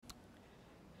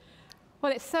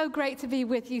Well, it's so great to be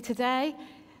with you today.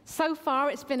 So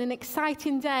far, it's been an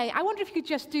exciting day. I wonder if you could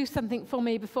just do something for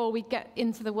me before we get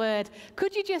into the Word.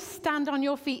 Could you just stand on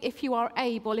your feet if you are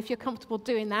able, if you're comfortable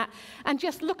doing that, and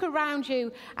just look around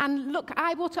you and look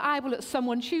eyeball to eyeball at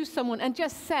someone, choose someone, and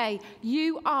just say,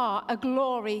 "You are a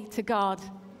glory to God."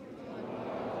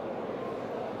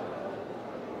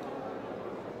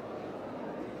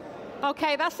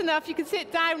 Okay, that's enough. You can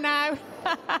sit down now.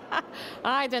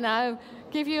 I don't know.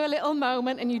 Give you a little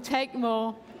moment and you take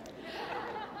more.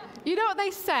 You know what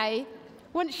they say?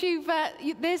 Once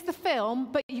there's the film,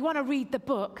 but you want to read the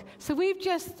book. So we've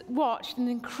just watched an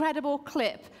incredible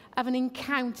clip of an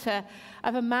encounter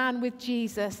of a man with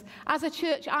Jesus. As a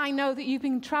church, I know that you've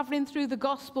been traveling through the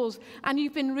Gospels and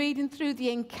you've been reading through the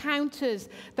encounters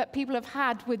that people have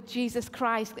had with Jesus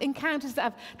Christ, encounters that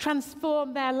have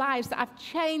transformed their lives, that have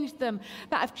changed them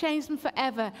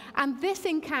forever. And this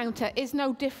encounter is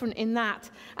no different in that.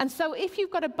 And so if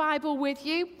you've got a Bible with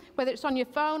you, whether it's on your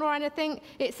phone or anything,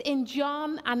 it's in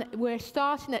John, and we're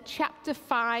starting at chapter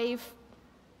 5.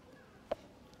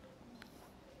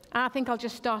 I think I'll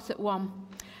just start at 1.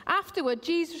 Afterward,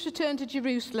 Jesus returned to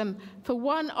Jerusalem for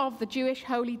one of the Jewish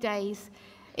holy days.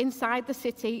 Inside the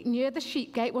city, near the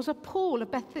sheep gate, was a pool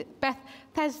of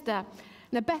Bethesda.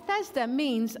 Now, Bethesda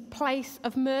means place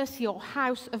of mercy or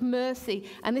house of mercy,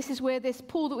 and this is where this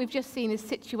pool that we've just seen is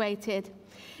situated.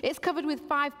 It's covered with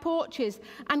 5 porches,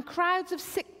 and crowds of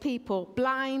sick people,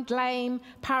 blind, lame,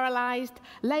 paralyzed,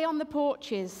 lay on the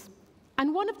porches.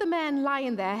 And one of the men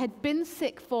lying there had been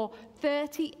sick for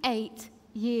 38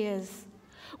 years.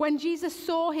 When Jesus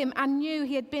saw him and knew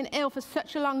he had been ill for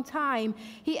such a long time,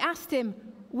 he asked him,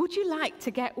 "Would you like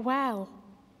to get well?"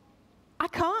 "I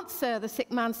can't, sir," the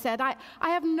sick man said. I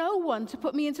have no one to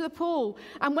put me into the pool,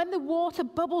 and when the water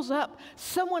bubbles up,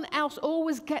 someone else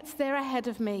always gets there ahead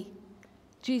of me."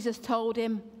 Jesus told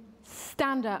him,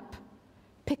 "Stand up,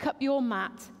 pick up your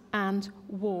mat, and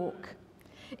walk."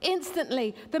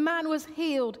 Instantly, the man was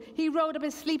healed. He rolled up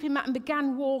his sleeping mat and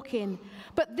began walking.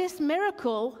 But this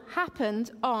miracle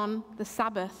happened on the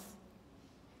Sabbath.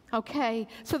 Okay,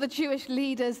 so the Jewish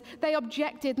leaders, they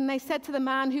objected, and they said to the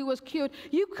man who was cured,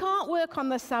 "You can't work on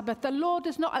the Sabbath. The law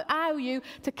does not allow you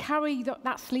to carry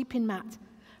that sleeping mat."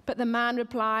 But the man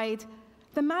replied,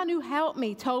 "The man who helped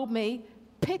me told me,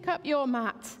 'Pick up your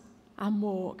mat and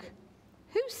walk.'"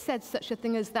 "Who said such a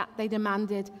thing as that?" they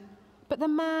demanded. But the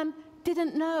man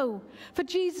didn't know, for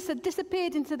Jesus had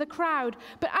disappeared into the crowd.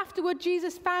 But afterward,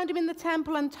 Jesus found him in the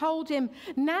temple and told him,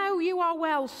 "Now you are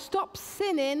well. Stop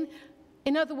sinning."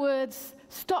 In other words,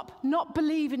 stop not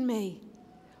believing me,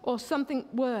 or something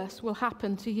worse will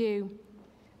happen to you.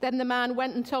 Then the man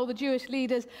went and told the Jewish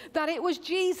leaders that it was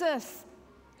Jesus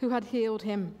who had healed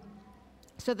him.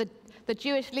 So the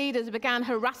Jewish leaders began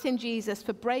harassing Jesus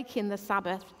for breaking the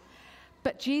Sabbath.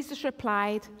 But Jesus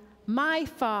replied, "My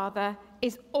Father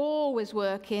is always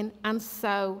working, and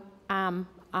so am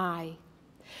I."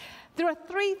 There are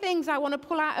 3 things I want to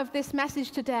pull out of this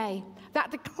message today that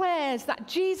declares that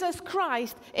Jesus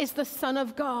Christ is the Son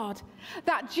of God,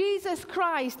 that Jesus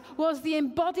Christ was the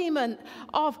embodiment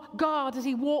of God as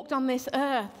he walked on this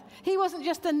earth. He wasn't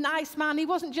just a nice man, he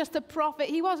wasn't just a prophet,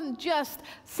 he wasn't just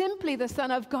simply the Son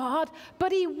of God,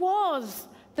 but he was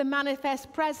the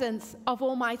manifest presence of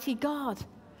Almighty God.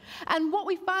 And what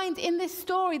we find in this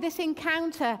story, this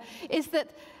encounter, is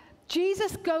that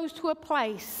Jesus goes to a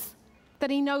place that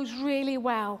he knows really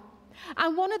well.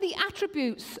 And one of the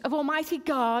attributes of Almighty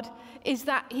God is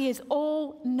that he is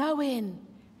all-knowing.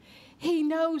 He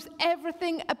knows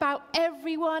everything about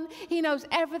everyone. He knows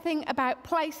everything about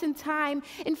place and time.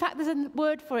 In fact, there's a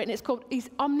word for it, and he's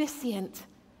omniscient.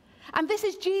 And this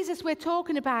is Jesus we're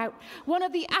talking about. One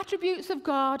of the attributes of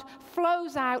God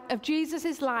flows out of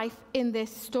Jesus' life in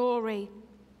this story.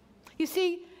 You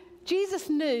see, Jesus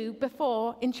knew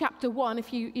before, in chapter 1,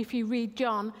 if you read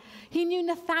John, he knew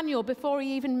Nathanael before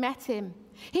he even met him.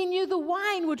 He knew the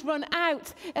wine would run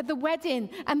out at the wedding,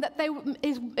 and that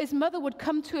his mother would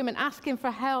come to him and ask him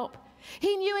for help.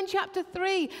 He knew in chapter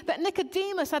 3 that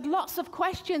Nicodemus had lots of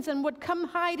questions and would come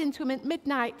hide into him at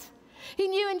midnight. He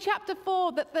knew in chapter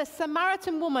 4 that the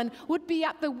Samaritan woman would be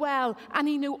at the well, and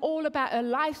he knew all about her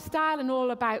lifestyle and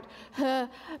all about her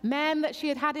men that she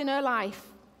had had in her life.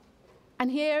 And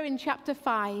here in chapter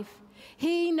 5,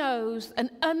 he knows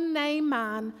an unnamed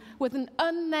man with an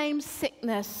unnamed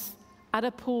sickness at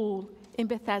a pool in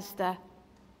Bethesda.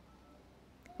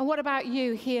 And what about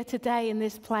you here today in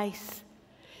this place?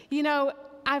 You know,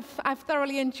 I've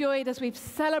thoroughly enjoyed as we've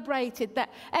celebrated that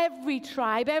every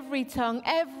tribe, every tongue,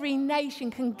 every nation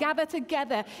can gather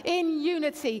together in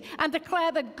unity and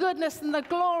declare the goodness and the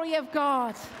glory of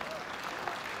God.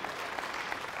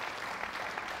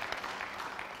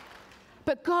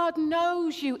 But God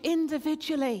knows you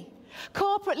individually.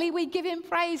 Corporately, we give him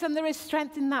praise and there is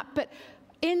strength in that. But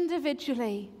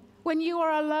individually, when you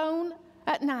are alone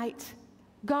at night,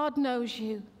 God knows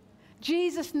you.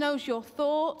 Jesus knows your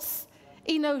thoughts.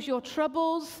 He knows your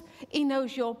troubles. He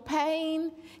knows your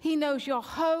pain. He knows your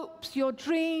hopes, your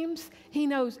dreams. He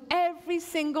knows every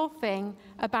single thing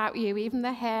about you, even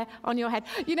the hair on your head.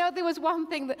 You know, there was one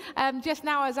thing that just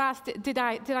now I was asked, did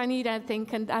I need anything?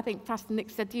 And I think Pastor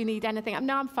Nick said, do you need anything?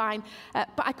 No, I'm fine.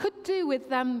 But I could do with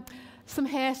some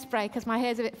hairspray because my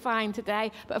hair's a bit fine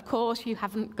today. But of course, you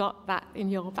haven't got that in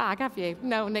your bag, have you?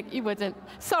 No, Nick, you wouldn't.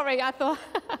 Sorry, I thought.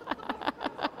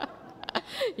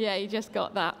 Yeah, you just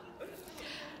got that.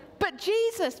 But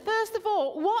Jesus, first of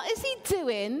all, what is he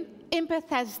doing in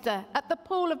Bethesda, at the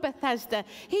pool of Bethesda?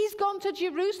 He's gone to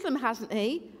Jerusalem, hasn't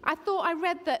he? I thought I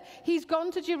read that he's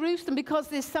gone to Jerusalem because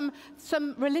there's some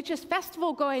religious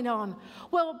festival going on.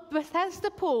 Well, Bethesda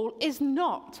pool is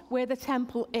not where the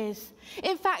temple is.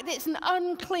 In fact, it's an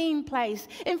unclean place.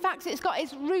 In fact, it's got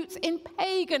its roots in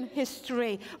pagan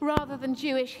history rather than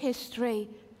Jewish history.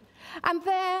 And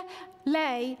there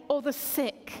lay all the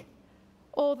sick,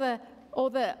 or the,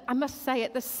 I must say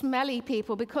it, the smelly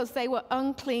people, because they were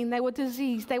unclean, they were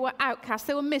diseased, they were outcasts,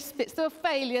 they were misfits, they were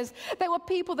failures, they were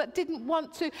people that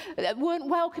weren't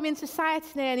welcome in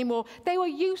society anymore. They were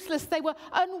useless, they were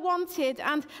unwanted,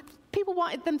 and people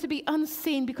wanted them to be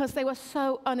unseen because they were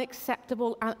so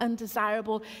unacceptable and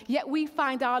undesirable. Yet we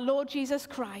find our Lord Jesus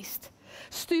Christ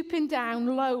stooping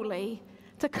down lowly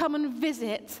to come and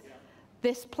visit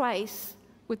this place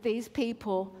with these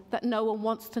people that no one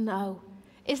wants to know.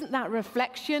 Isn't that a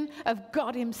reflection of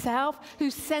God himself, who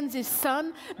sends his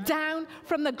Son down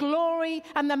from the glory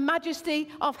and the majesty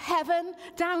of heaven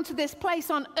down to this place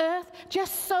on earth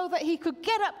just so that he could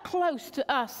get up close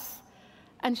to us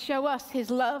and show us his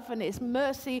love and his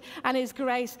mercy and his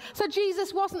grace? So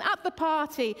Jesus wasn't at the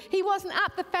party. He wasn't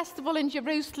at the festival in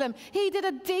Jerusalem. He did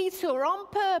a detour on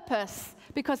purpose,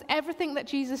 because everything that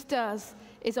Jesus does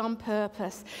is on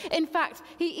purpose. In fact,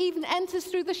 he even enters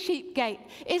through the sheep gate.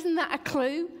 Isn't that a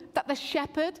clue that the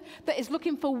shepherd that is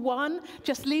looking for one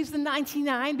just leaves the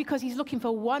 99 because he's looking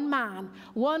for one man,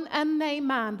 one unnamed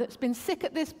man that's been sick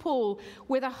at this pool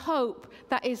with a hope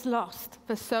that is lost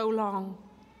for so long?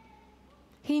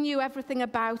 He knew everything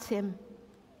about him.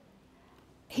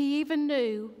 He even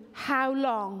knew how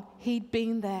long he'd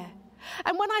been there.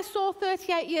 And when I saw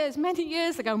 38 years, many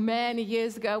years ago,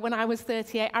 when I was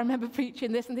 38, I remember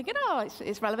preaching this and thinking, oh,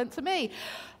 it's relevant to me.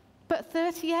 But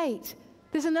 38,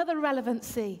 there's another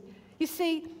relevancy. You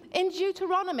see, in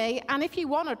Deuteronomy, and if you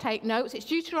want to take notes, it's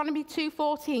Deuteronomy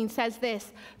 2:14 says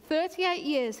this: 38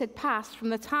 years had passed from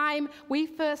the time we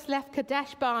first left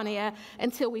Kadesh Barnea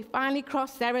until we finally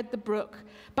crossed Zered the brook.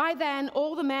 By then,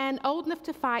 all the men old enough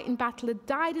to fight in battle had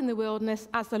died in the wilderness,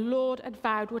 as the Lord had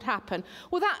vowed would happen.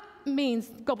 Well, that means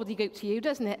gobbledygook to you,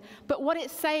 doesn't it? But what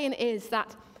it's saying is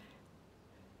that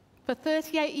for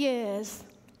 38 years,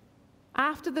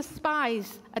 after the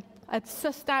spies had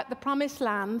sussed out the promised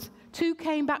land, 2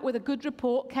 came back with a good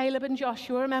report, Caleb and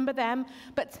Joshua, remember them?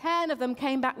 But 10 of them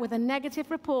came back with a negative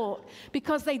report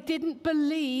because they didn't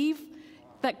believe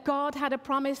that God had a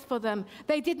promise for them.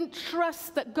 They didn't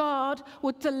trust that God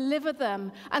would deliver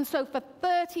them. And so for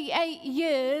 38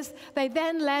 years, they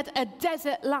then led a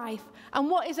desert life.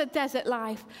 And what is a desert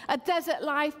life? A desert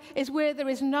life is where there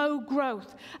is no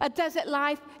growth. A desert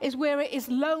life is where it is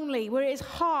lonely, where it is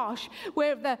harsh,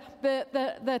 where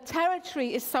the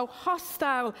territory is so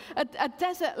hostile. A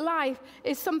desert life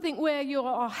is something where you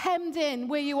are hemmed in,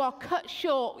 where you are cut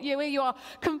short, where you are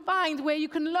confined, where you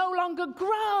can no longer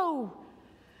grow.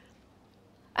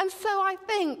 And so I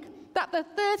think that the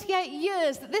 38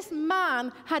 years that this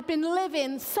man had been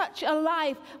living such a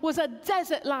life was a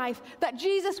desert life, that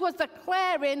Jesus was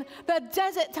declaring the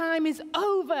desert time is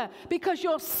over because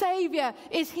your Savior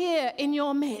is here in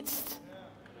your midst.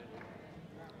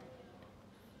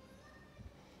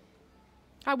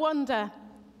 I wonder,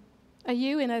 are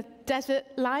you in a desert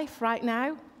life right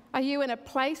now? Are you in a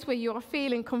place where you are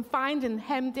feeling confined and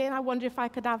hemmed in? I wonder if I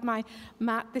could have my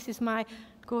mat. This is my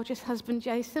gorgeous husband,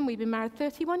 Jason. We've been married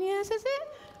 31 years, is it?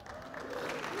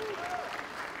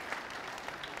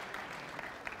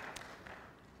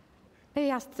 He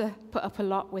has to put up a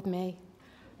lot with me.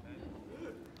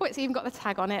 Oh, it's even got the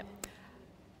tag on it.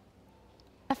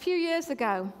 A few years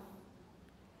ago,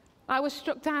 I was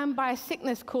struck down by a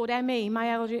sickness called ME,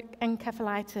 myalgic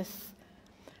encephalitis.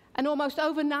 And almost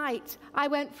overnight, I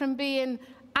went from being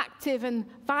active and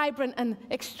vibrant and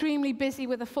extremely busy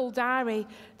with a full diary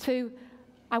to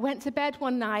I went to bed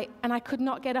one night and I could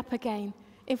not get up again.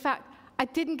 In fact, I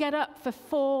didn't get up for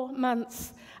 4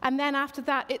 months. And then after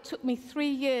that, it took me 3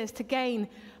 years to gain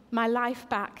my life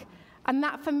back. And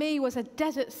that for me was a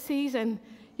desert season.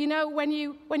 You know, when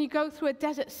you go through a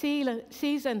desert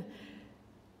season,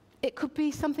 it could be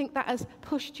something that has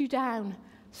pushed you down,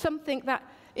 something that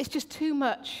is just too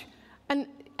much. And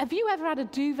have you ever had a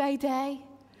duvet day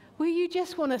where you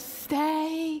just want to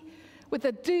stay with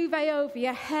a duvet over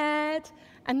your head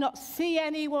and not see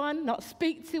anyone, not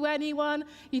speak to anyone?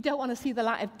 You don't want to see the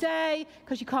light of day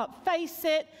because you can't face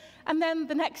it. And then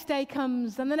the next day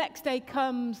comes, and the next day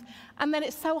comes, and then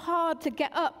it's so hard to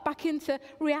get up back into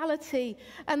reality.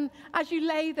 And as you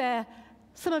lay there,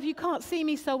 some of you can't see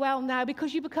me so well now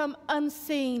because you become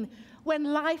unseen.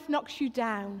 When life knocks you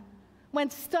down, when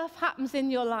stuff happens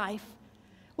in your life,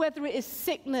 whether it is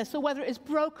sickness or whether it is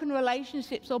broken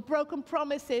relationships or broken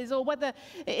promises or whether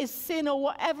it is sin or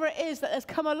whatever it is that has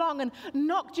come along and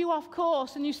knocked you off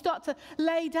course, and you start to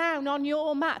lay down on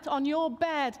your mat, on your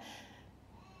bed,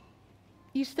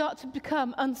 you start to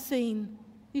become unseen.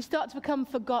 You start to become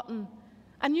forgotten.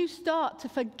 And you start to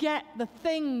forget the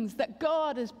things that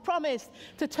God has promised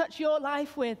to touch your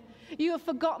life with. You have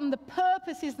forgotten the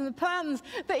purposes and the plans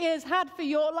that He has had for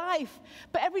your life.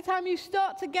 But every time you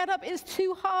start to get up, it's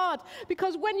too hard,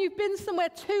 because when you've been somewhere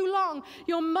too long,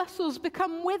 your muscles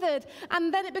become withered,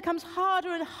 and then it becomes harder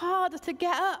and harder to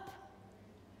get up.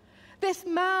 This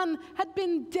man had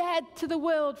been dead to the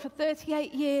world for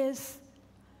 38 years.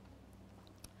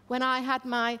 When I had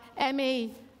my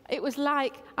ME, it was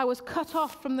like I was cut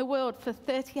off from the world for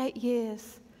 38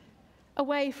 years,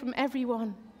 away from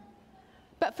everyone.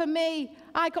 But for me,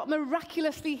 I got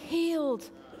miraculously healed.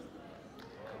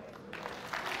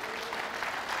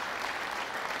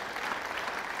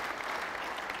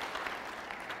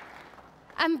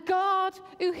 And God,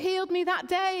 who healed me that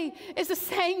day, is the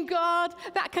same God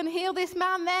that can heal this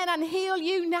man then and heal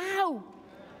you now.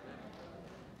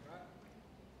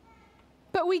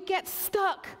 But we get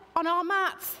stuck on our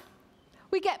mats.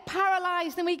 We get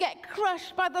paralyzed and we get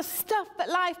crushed by the stuff that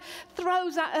life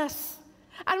throws at us.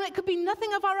 And it could be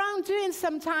nothing of our own doing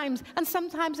sometimes, and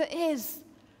sometimes it is.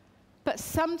 But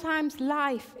sometimes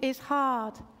life is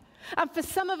hard. And for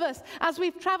some of us, as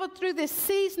we've traveled through this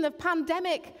season of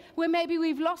pandemic, where maybe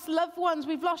we've lost loved ones,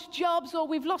 we've lost jobs, or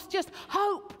we've lost just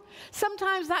hope,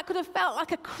 sometimes that could have felt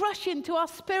like a crushing to our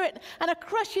spirit and a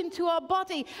crushing to our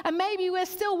body. And maybe we're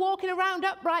still walking around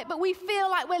upright, but we feel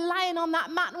like we're lying on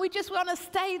that mat and we just want to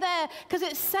stay there because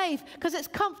it's safe, because it's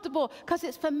comfortable, because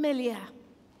it's familiar.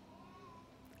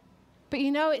 But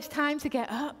you know, it's time to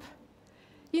get up.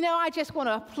 You know, I just want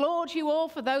to applaud you all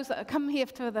for those that have come here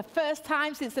for the first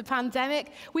time since the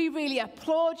pandemic. We really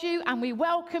applaud you and we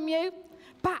welcome you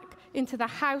back into the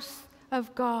house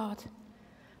of God.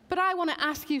 But I want to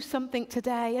ask you something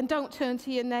today, and don't turn to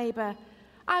your neighbor.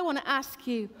 I want to ask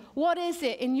you, what is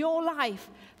it in your life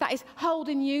that is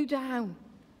holding you down,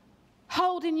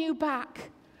 holding you back,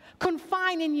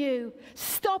 confining you,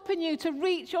 stopping you to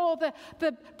reach all the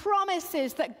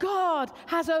promises that God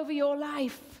has over your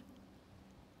life?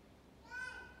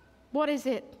 What is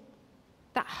it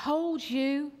that holds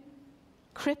you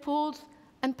crippled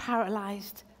and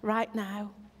paralyzed right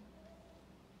now?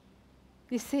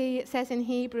 You see, it says in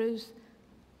Hebrews,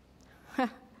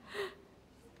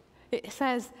 it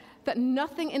says that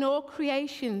nothing in all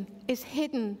creation is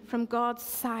hidden from God's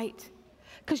sight.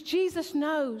 Because Jesus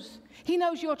knows. He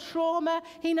knows your trauma.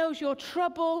 He knows your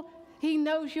trouble. He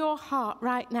knows your heart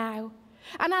right now.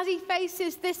 And as he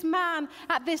faces this man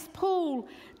at this pool,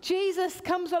 Jesus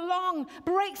comes along,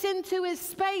 breaks into his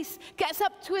space, gets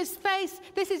up to his face.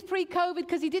 This is pre-COVID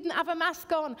because he didn't have a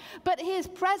mask on. But his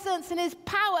presence and his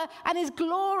power and his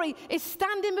glory is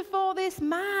standing before this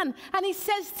man. And he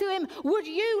says to him, "Would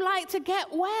you like to get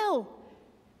well?"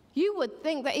 You would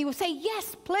think that he would say,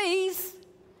 "Yes, please."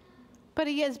 But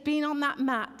he has been on that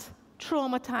mat,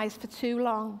 traumatized for too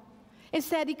long.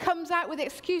 Instead, he comes out with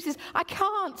excuses. "I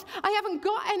can't. I haven't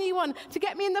got anyone to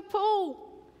get me in the pool."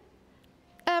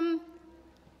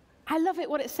 I love it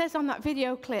what it says on that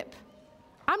video clip.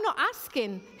 I'm not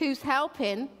asking who's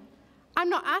helping. I'm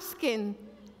not asking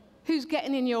who's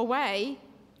getting in your way.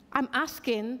 I'm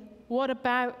asking, what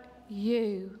about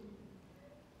you?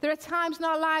 There are times in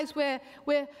our lives where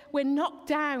we're knocked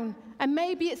down, and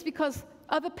maybe it's because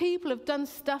other people have done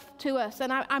stuff to us,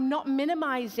 and I'm not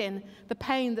minimizing the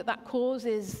pain that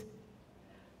causes.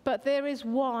 But there is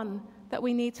one that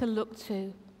we need to look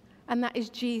to, and that is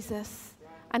Jesus.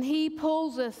 And he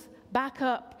pulls us back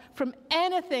up from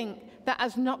anything that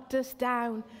has knocked us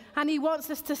down. And he wants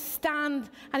us to stand,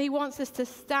 and he wants us to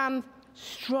stand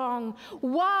strong.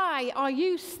 Why are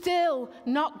you still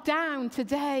knocked down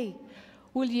today?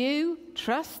 Will you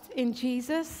trust in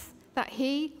Jesus that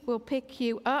he will pick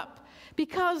you up?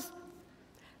 Because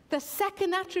the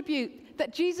second attribute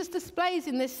that Jesus displays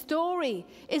in this story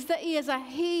is that he is a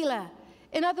healer.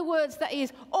 In other words, that he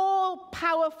is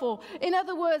all-powerful. In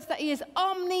other words, that he is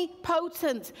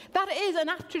omnipotent. That is an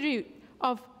attribute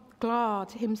of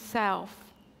God himself.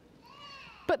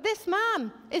 But this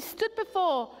man is stood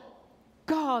before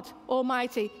God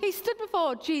Almighty. He stood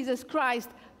before Jesus Christ,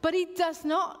 but he does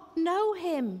not know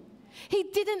him. He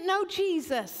didn't know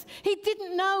Jesus. He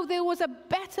didn't know there was a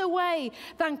better way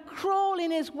than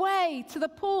crawling his way to the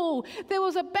pool. There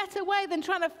was a better way than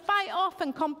trying to fight off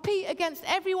and compete against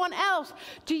everyone else.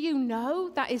 Do you know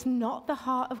that is not the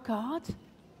heart of God?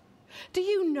 Do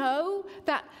you know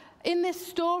that in this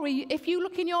story, if you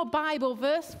look in your Bible,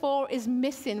 verse 4 is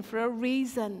missing for a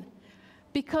reason?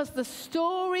 Because the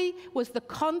story was the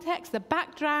context, the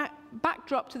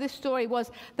backdrop to this story was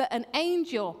that an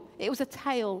angel, it was a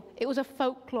tale, it was a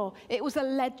folklore, it was a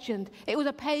legend, it was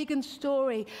a pagan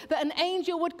story, that an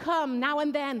angel would come now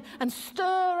and then and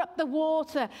stir up the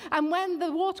water. And when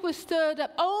the water was stirred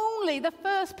up, only the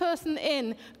first person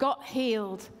in got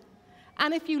healed.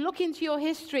 And if you look into your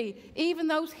history, even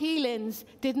those healings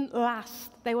didn't last.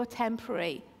 They were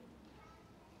temporary.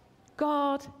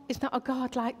 God is not a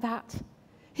God like that.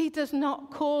 He does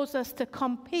not cause us to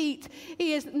compete.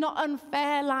 He is not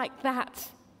unfair like that.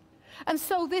 And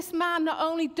so this man not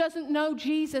only doesn't know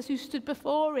Jesus who stood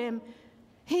before him,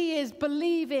 he is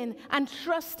believing and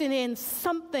trusting in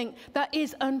something that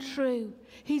is untrue.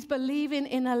 He's believing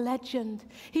in a legend.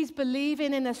 He's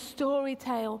believing in a story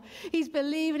tale. He's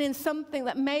believing in something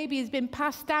that maybe has been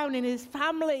passed down in his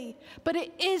family. But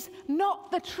it is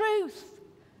not the truth.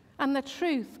 And the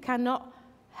truth cannot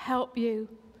help you.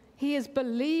 He is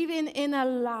believing in a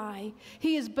lie.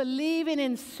 He is believing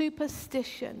in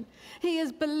superstition. He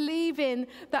is believing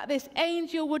that this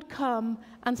angel would come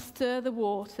and stir the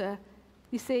water.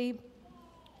 You see,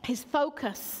 his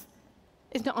focus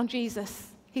is not on Jesus.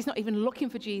 He's not even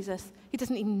looking for Jesus. He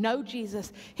doesn't even know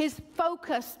Jesus. His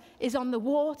focus is on the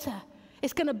water.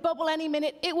 It's going to bubble any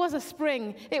minute. It was a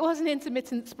spring. It was an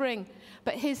intermittent spring.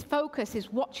 But his focus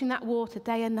is watching that water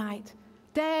day and night.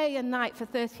 Day and night for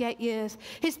 38 years.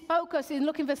 His focus is in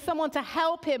looking for someone to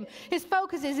help him. His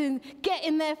focus is in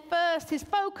getting there first. His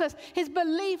focus, his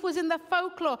belief was in the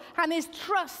folklore, and his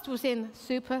trust was in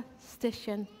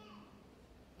superstition.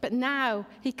 But now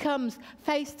he comes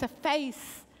face to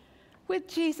face with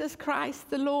Jesus Christ,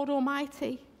 the Lord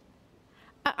Almighty.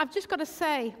 I've just got to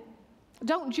say,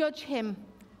 don't judge him.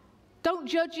 Don't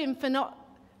judge him for not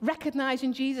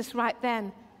recognizing Jesus right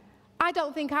then. I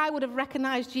don't think I would have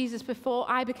recognized Jesus before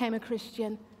I became a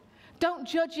Christian. Don't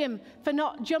judge him for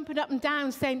not jumping up and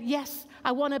down saying, yes,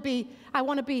 I want to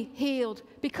be healed,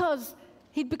 because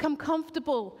he'd become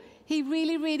comfortable. He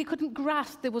really, really couldn't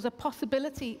grasp there was a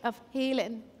possibility of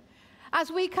healing.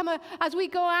 As we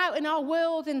go out in our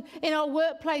world, in our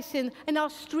workplace, in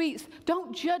our streets,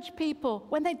 don't judge people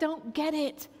when they don't get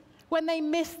it, when they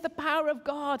miss the power of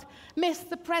God, miss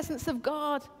the presence of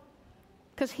God.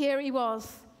 Because here he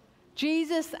was.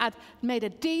 Jesus had made a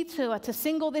detour to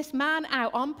single this man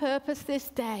out on purpose this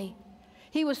day.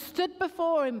 He was stood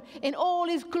before him in all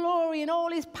his glory, in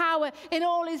all his power, in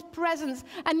all his presence,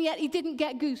 and yet he didn't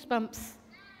get goosebumps.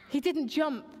 He didn't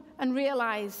jump and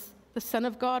realize the Son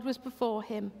of God was before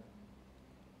him.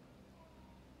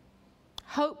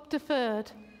 Hope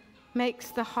deferred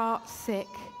makes the heart sick.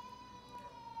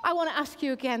 I want to ask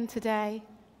you again today,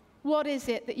 what is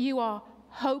it that you are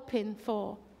hoping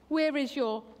for? Where is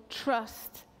your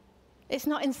trust? It's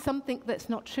not in something that's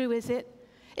not true, is it?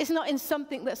 It's not in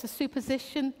something that's a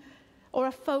supposition or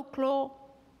a folklore.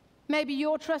 Maybe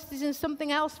your trust is in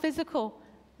something else physical.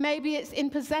 Maybe it's in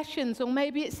possessions, or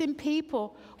maybe it's in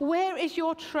people. Where is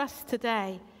your trust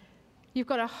today? You've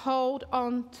got to hold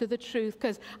on to the truth,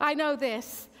 because I know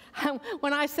this.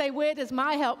 When I say, where does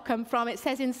my help come from? It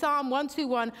says in Psalm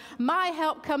 121, my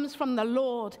help comes from the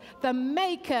Lord, the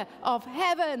maker of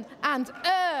heaven and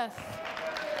earth.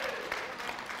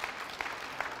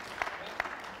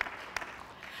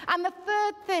 And the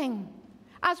third thing,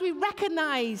 as we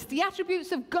recognize the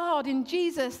attributes of God in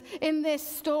Jesus in this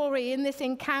story, in this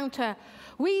encounter,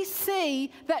 we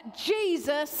see that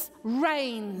Jesus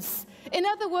reigns. In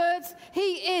other words,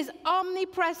 he is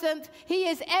omnipresent, he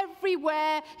is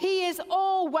everywhere, he is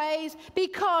always,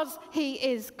 because he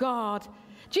is God.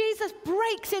 Jesus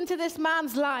breaks into this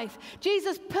man's life.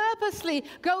 Jesus purposely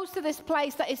goes to this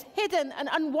place that is hidden and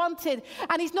unwanted,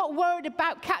 and he's not worried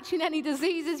about catching any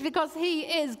diseases because he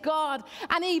is God.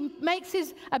 And he makes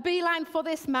a beeline for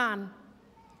this man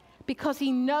because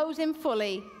he knows him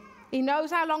fully. He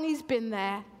knows how long he's been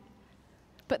there.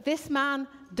 But this man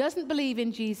doesn't believe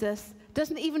in Jesus,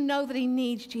 doesn't even know that he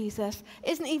needs Jesus,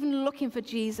 isn't even looking for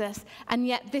Jesus, and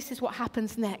yet this is what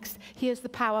happens next. Here's the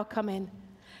power come in.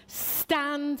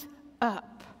 Stand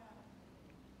up.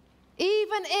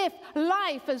 Even if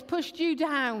life has pushed you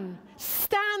down,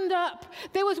 stand up.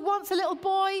 There was once a little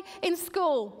boy in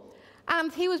school,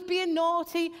 and he was being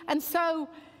naughty, and so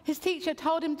his teacher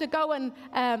told him to go and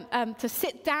to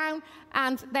sit down,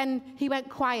 and then he went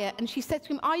quiet. And she said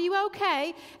to him, "Are you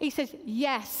okay?" He says,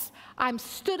 "Yes, I'm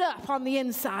stood up on the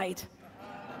inside."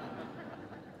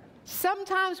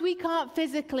 Sometimes we can't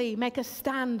physically make a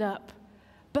stand up,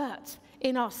 but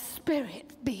in our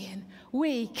spirit being,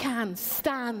 we can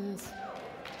stand.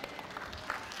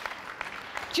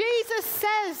 Jesus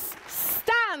says,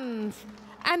 stand,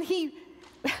 and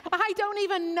I don't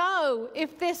even know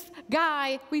if this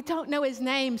guy, we don't know his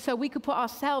name, so we could put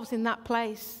ourselves in that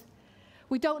place.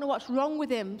 We don't know what's wrong with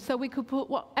him, so we could put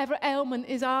whatever ailment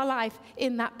is our life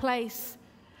in that place.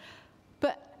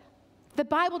 But the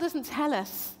Bible doesn't tell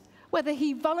us whether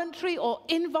he voluntary or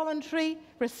involuntary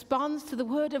responds to the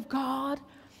word of God.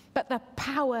 But the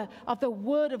power of the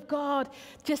word of God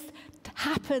just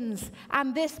happens.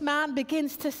 And this man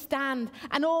begins to stand.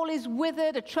 And all his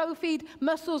withered, atrophied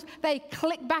muscles, they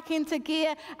click back into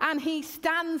gear. And he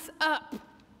stands up.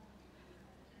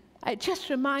 It just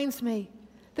reminds me,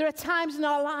 there are times in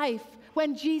our life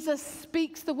when Jesus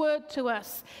speaks the word to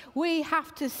us. We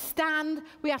have to stand.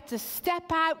 We have to step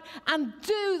out and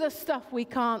do the stuff we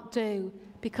can't do,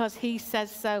 because he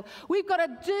says so. We've got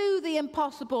to do the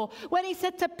impossible. When he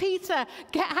said to Peter,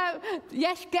 get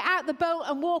out the boat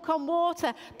and walk on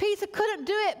water, Peter couldn't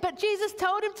do it, but Jesus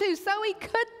told him to, so he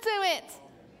could do it.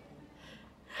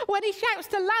 When he shouts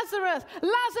to Lazarus,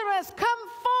 "Lazarus, come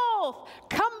forth,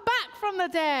 come back from the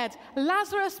dead,"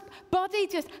 Lazarus' body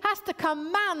just has to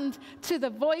command to the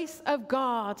voice of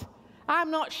God.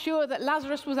 I'm not sure that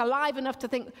Lazarus was alive enough to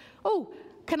think, "Oh,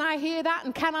 can I hear that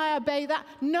and can I obey that?"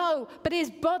 No, but his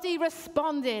body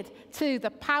responded to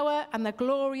the power and the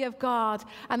glory of God.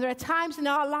 And there are times in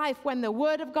our life when the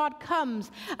word of God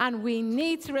comes and we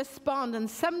need to respond. And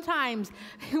sometimes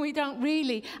we don't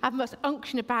really have much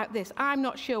unction about this. I'm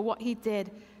not sure what he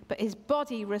did, but his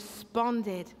body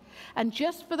responded. And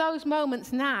just for those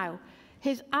moments now,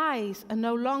 his eyes are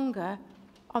no longer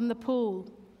on the pool.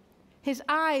 His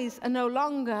eyes are no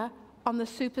longer on the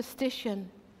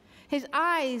superstition. His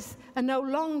eyes are no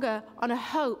longer on a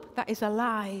hope that is a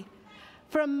lie.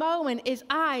 For a moment, his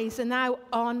eyes are now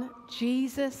on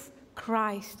Jesus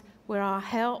Christ, where our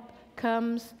help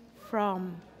comes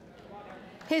from.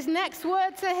 His next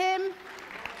word to him,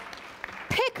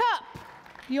 pick up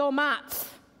your mat.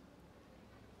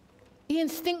 He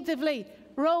instinctively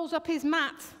rolls up his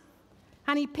mat,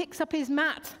 and he picks up his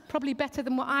mat, probably better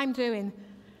than what I'm doing.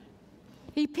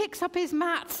 He picks up his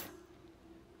mat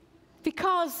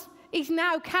because he's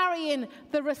now carrying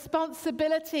the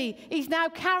responsibility. He's now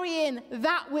carrying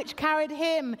that which carried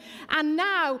him. And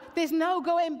now there's no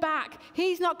going back.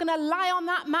 He's not going to lie on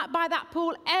that mat by that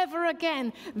pool ever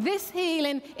again. This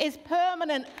healing is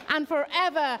permanent and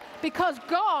forever because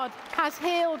God has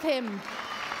healed him.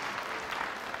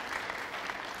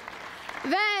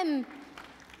 Then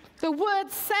the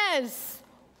word says,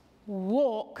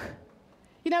 walk.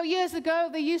 You know, years ago,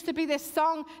 there used to be this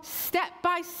song, step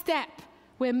by step,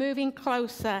 we're moving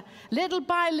closer. Little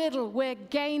by little, we're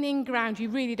gaining ground. You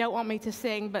really don't want me to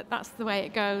sing, but that's the way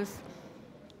it goes.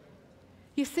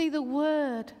 You see, the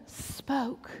word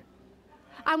spoke.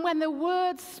 And when the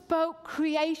word spoke,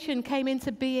 creation came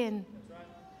into being.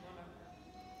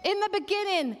 In the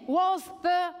beginning was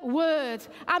the Word,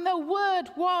 and the Word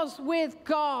was with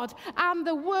God, and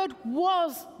the Word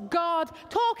was God.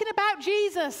 Talking about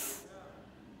Jesus.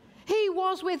 He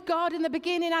was with God in the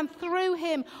beginning, and through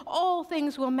him all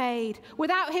things were made.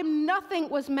 Without him nothing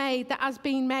was made that has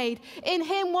been made. In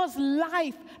him was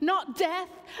life, not death,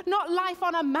 not life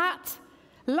on a mat,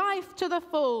 life to the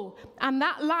full. And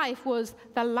that life was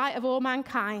the light of all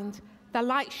mankind. The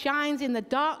light shines in the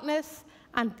darkness,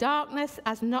 and darkness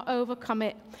has not overcome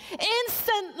it.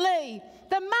 Instantly,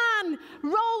 the man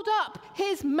rolled up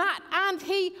his mat and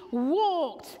he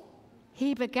walked.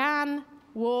 He began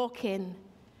walking.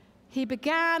 He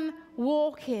began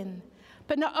walking.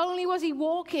 But not only was he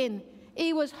walking,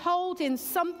 he was holding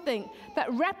something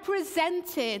that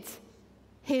represented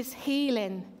his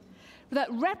healing, that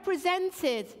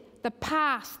represented the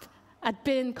past had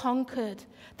been conquered.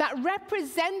 That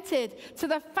represented to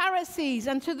the Pharisees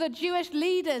and to the Jewish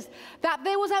leaders that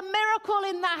there was a miracle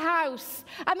in that house.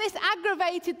 And this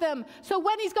aggravated them. So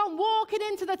when he's gone walking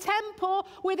into the temple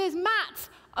with his mat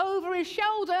over his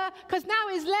shoulder, because now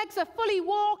his legs are fully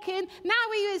walking, now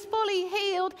he is fully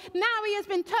healed, now he has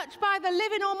been touched by the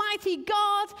living Almighty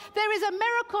God, there is a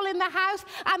miracle in the house,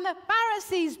 and the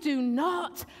Pharisees do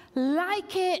not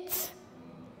like it.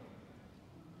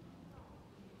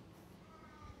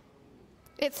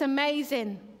 It's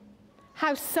amazing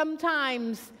how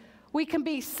sometimes we can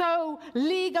be so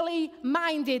legally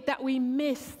minded that we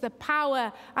miss the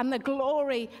power and the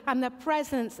glory and the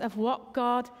presence of what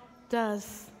God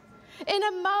does. In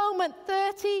a moment,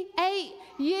 38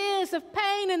 years of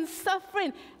pain and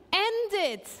suffering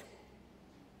ended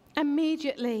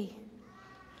immediately.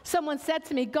 Someone said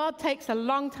to me, God takes a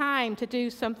long time to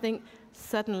do something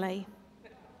suddenly.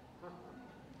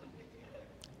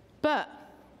 But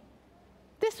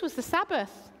this was the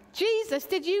Sabbath. Jesus,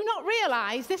 did you not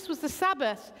realize this was the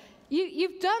Sabbath?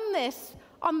 You've done this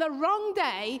on the wrong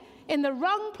day, in the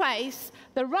wrong place,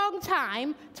 the wrong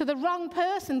time, to the wrong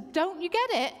person. Don't you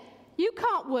get it? You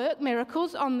can't work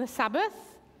miracles on the Sabbath.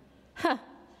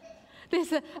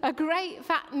 There's a great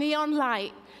fat neon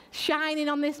light shining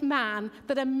on this man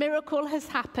that a miracle has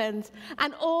happened.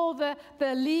 And all the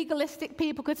legalistic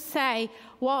people could say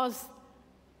was,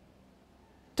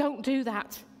 don't do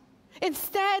that.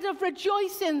 Instead of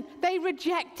rejoicing, they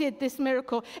rejected this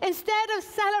miracle. Instead of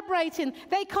celebrating,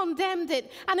 they condemned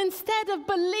it. And instead of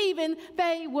believing,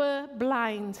 they were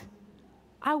blind.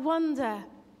 I wonder,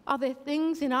 are there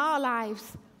things in our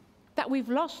lives that we've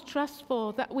lost trust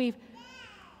for, that we've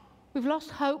lost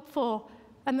hope for,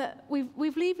 and that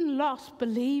we've even lost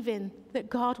believing that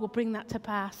God will bring that to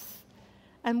pass?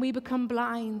 And we become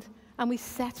blind, and we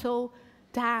settle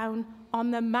down on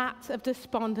the mat of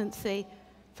despondency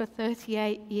for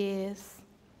 38 years.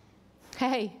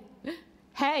 Hey,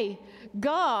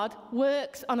 God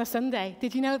works on a Sunday.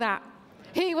 Did you know that?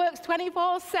 He works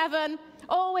 24/7,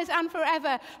 always and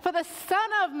forever. For the Son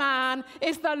of Man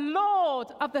is the Lord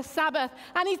of the Sabbath.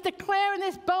 And he's declaring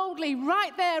this boldly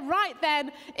right there, right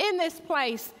then, in this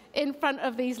place, in front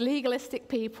of these legalistic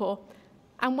people.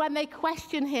 And when they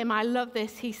question him, I love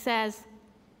this, he says,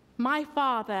 my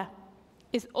Father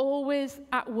is always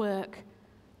at work,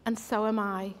 and so am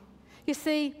I. You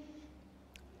see,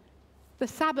 the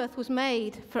Sabbath was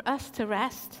made for us to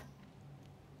rest.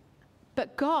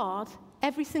 But God,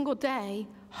 every single day,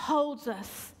 holds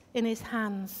us in his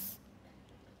hands.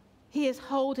 He is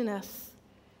holding us.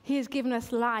 He has given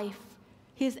us life.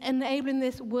 He is enabling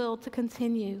this world to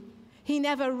continue. He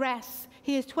never rests.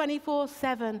 He is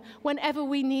 24/7. Whenever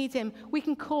we need him, we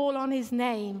can call on his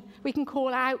name. We can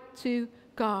call out to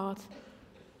God.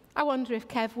 I wonder if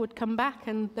Kev would come back,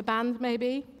 and the band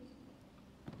maybe.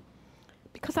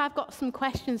 Because I've got some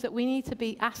questions that we need to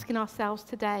be asking ourselves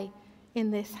today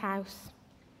in this house.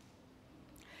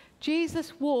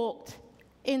 Jesus walked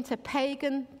into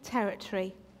pagan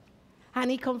territory,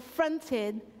 and he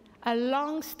confronted a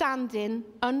long-standing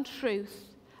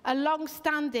untruth, a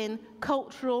long-standing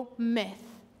cultural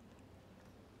myth,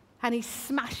 and he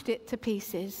smashed it to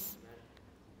pieces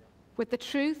with the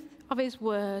truth of his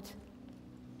word,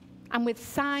 and with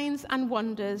signs and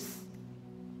wonders,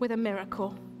 with a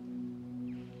miracle.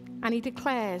 And he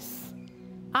declares,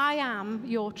 I am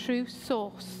your true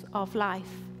source of life.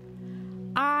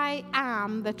 I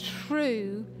am the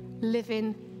true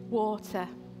living water.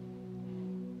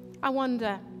 I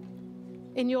wonder,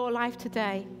 in your life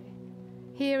today,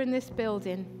 here in this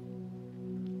building,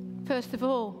 first of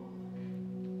all,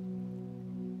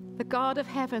 the God of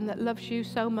heaven that loves you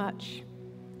so much,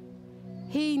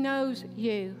 he knows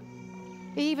you.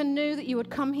 He even knew that you would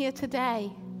come here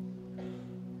today.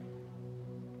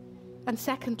 And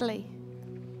secondly,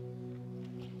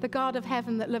 the God of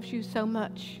heaven that loves you so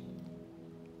much,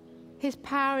 his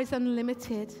power is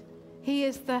unlimited. He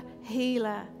is the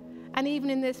healer. And even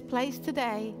in this place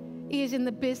today, he is in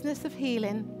the business of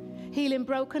healing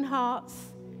broken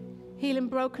hearts, healing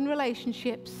broken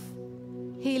relationships,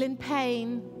 healing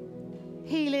pain,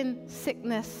 healing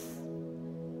sickness,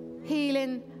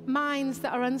 healing minds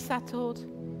that are unsettled,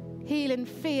 healing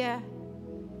fear.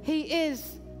 He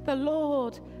is the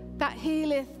Lord that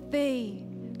healeth thee,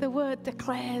 the word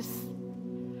declares.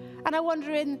 And I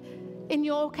wonder in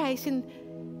your case,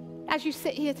 as you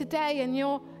sit here today and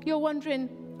you're wondering,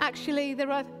 actually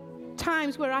there are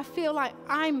times where I feel like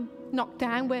I'm knocked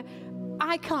down, where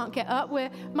I can't get up, where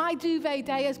my duvet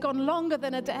day has gone longer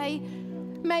than a day.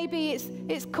 Maybe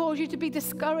it's caused you to be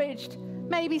discouraged.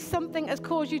 Maybe something has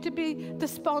caused you to be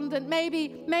despondent.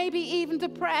 Maybe even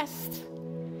depressed.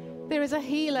 There is a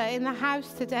healer in the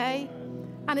house today,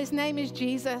 and his name is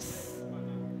Jesus.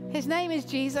 His name is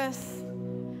Jesus.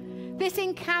 This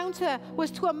encounter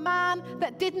was to a man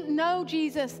that didn't know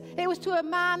Jesus. It was to a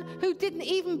man who didn't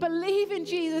even believe in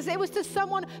Jesus. It was to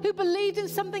someone who believed in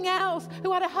something else,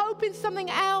 who had a hope in something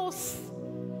else.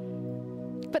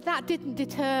 But that didn't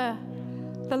deter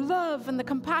the love and the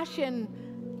compassion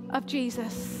of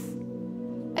Jesus.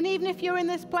 And even if you're in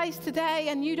this place today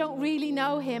and you don't really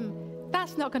know him,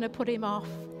 that's not going to put him off.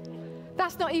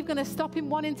 That's not even going to stop him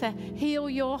wanting to heal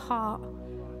your heart.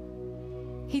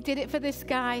 He did it for this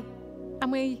guy. And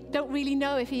we don't really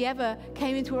know if he ever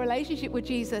came into a relationship with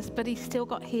Jesus, but he still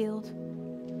got healed.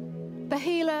 The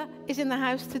healer is in the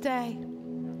house today.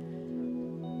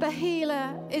 The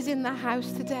healer is in the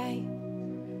house today.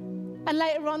 And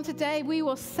later on today, we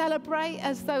will celebrate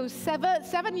as those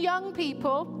seven young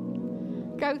people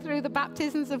go through the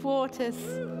baptisms of waters.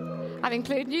 I've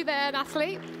included you there,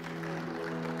 Natalie.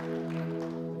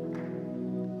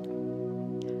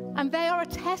 And they are a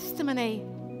testimony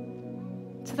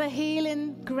to the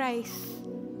healing grace,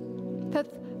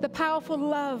 the powerful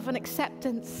love and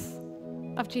acceptance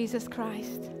of Jesus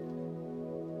Christ.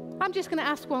 I'm just going to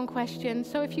ask one question.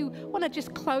 So if you want to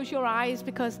just close your eyes,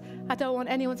 because I don't want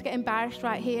anyone to get embarrassed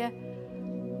right here.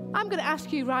 I'm going to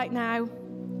ask you right now,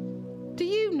 do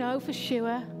you know for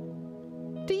sure?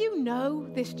 Do you know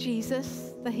this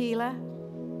Jesus, the healer?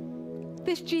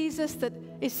 This Jesus that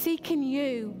is seeking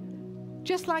you,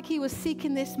 just like he was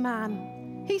seeking this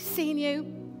man. He's seen you.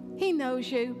 He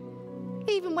knows you.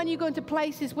 Even when you go into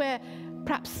places where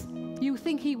perhaps you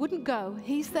think he wouldn't go,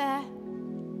 he's there.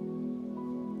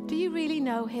 Do you really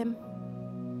know him?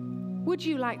 Would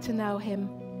you like to know him?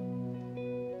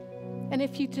 And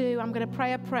if you do, I'm going to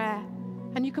pray a prayer.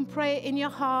 And you can pray it in your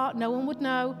heart. No one would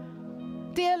know.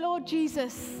 Dear Lord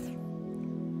Jesus,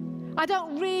 I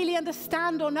don't really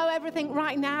understand or know everything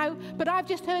right now, but I've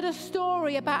just heard a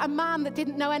story about a man that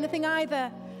didn't know anything either.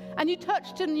 And you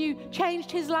touched and you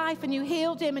changed his life and you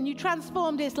healed him and you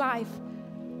transformed his life.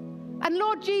 And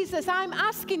Lord Jesus, I'm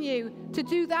asking you to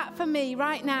do that for me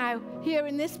right now, here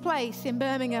in this place in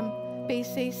Birmingham,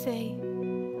 BCC.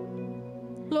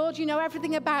 Lord, you know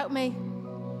everything about me.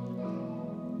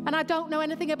 And I don't know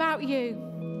anything about you.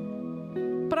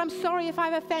 But I'm sorry if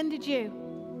I've offended you.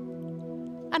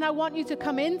 And I want you to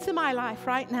come into my life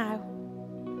right now.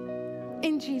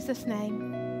 In Jesus'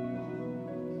 name.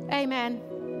 Amen.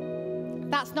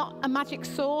 That's not a magic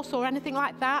sauce or anything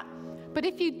like that. But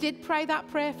if you did pray that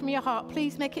prayer from your heart,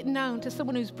 please make it known to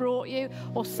someone who's brought you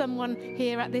or someone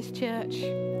here at this church.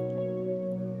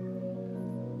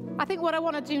 I think what I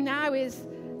want to do now is,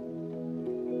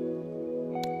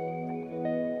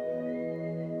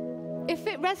 if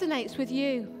it resonates with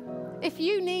you, if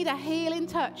you need a healing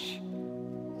touch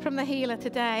from the healer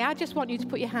today, I just want you to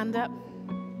put your hand up.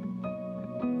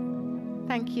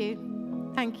 Thank you.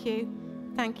 Thank you.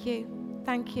 Thank you.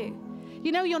 Thank you.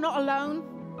 You know, you're not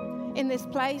alone in this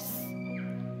place.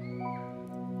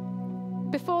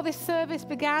 Before this service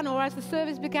began, or as the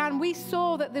service began, we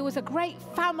saw that there was a great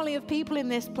family of people in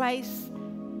this place.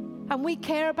 And we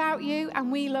care about you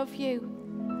and we love you.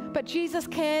 But Jesus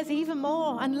cares even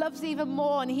more and loves even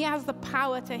more, and he has the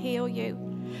power to heal you.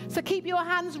 So keep your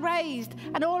hands raised,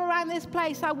 and all around this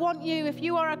place, I want you, if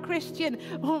you are a Christian,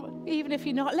 or even if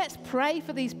you're not, let's pray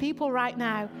for these people right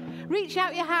now. Reach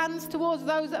out your hands towards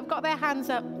those that have got their hands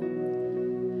up.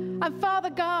 And Father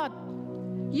God,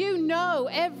 you know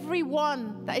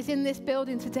everyone that is in this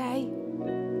building today.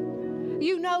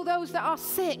 You know those that are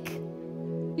sick.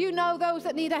 You know those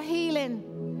that need a healing.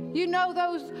 You know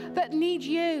those that need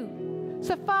you.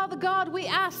 So Father God, we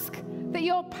ask that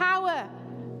your power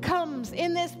comes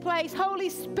in this place. Holy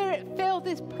Spirit, fill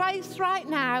this place right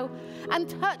now and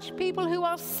touch people who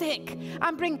are sick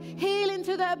and bring healing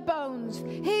to their bones,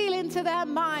 healing to their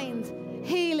minds,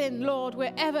 healing, Lord,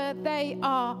 wherever they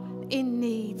are in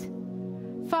need.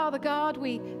 Father God,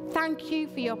 we thank you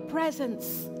for your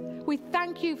presence. We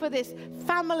thank you for this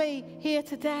family here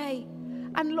today.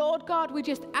 And Lord God, we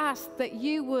just ask that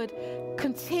you would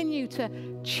continue to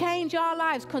change our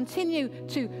lives, continue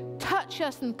to touch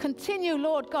us, and continue,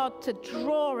 Lord God, to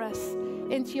draw us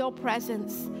into your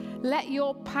presence. Let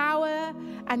your power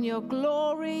and your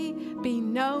glory be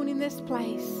known in this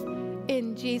place.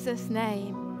 In Jesus'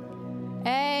 name.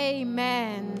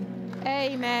 Amen.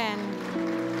 Amen.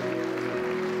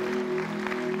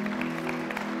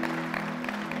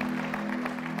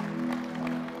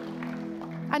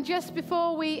 And just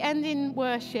before we end in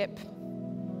worship,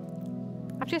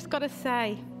 I've just got to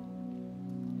say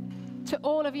to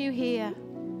all of you here,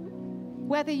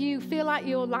 whether you feel like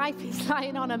your life is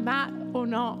lying on a mat or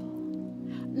not,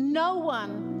 no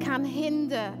one can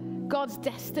hinder God's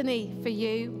destiny for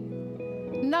you.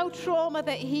 No trauma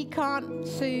that he can't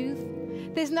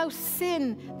soothe. There's no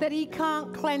sin that he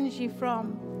can't cleanse you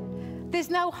from. There's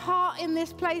no heart in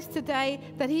this place today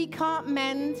that he can't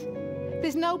mend.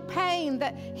 There's no pain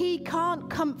that he can't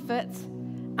comfort.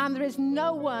 And there is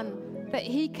no one that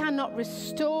he cannot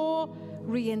restore,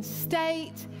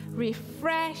 reinstate,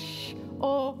 refresh,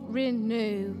 or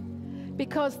renew.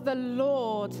 Because the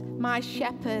Lord, my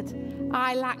shepherd,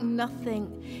 I lack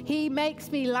nothing. He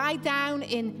makes me lie down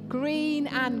in green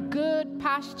and good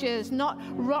pastures, not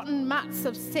rotten mats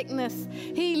of sickness.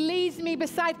 He leads me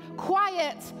beside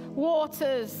quiet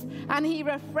waters, and he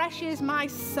refreshes my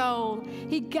soul.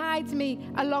 He guides me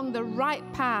along the right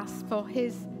path for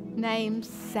his name's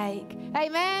sake.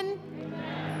 Amen?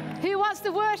 Amen. Who wants to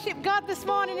worship God this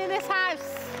morning in this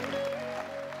house?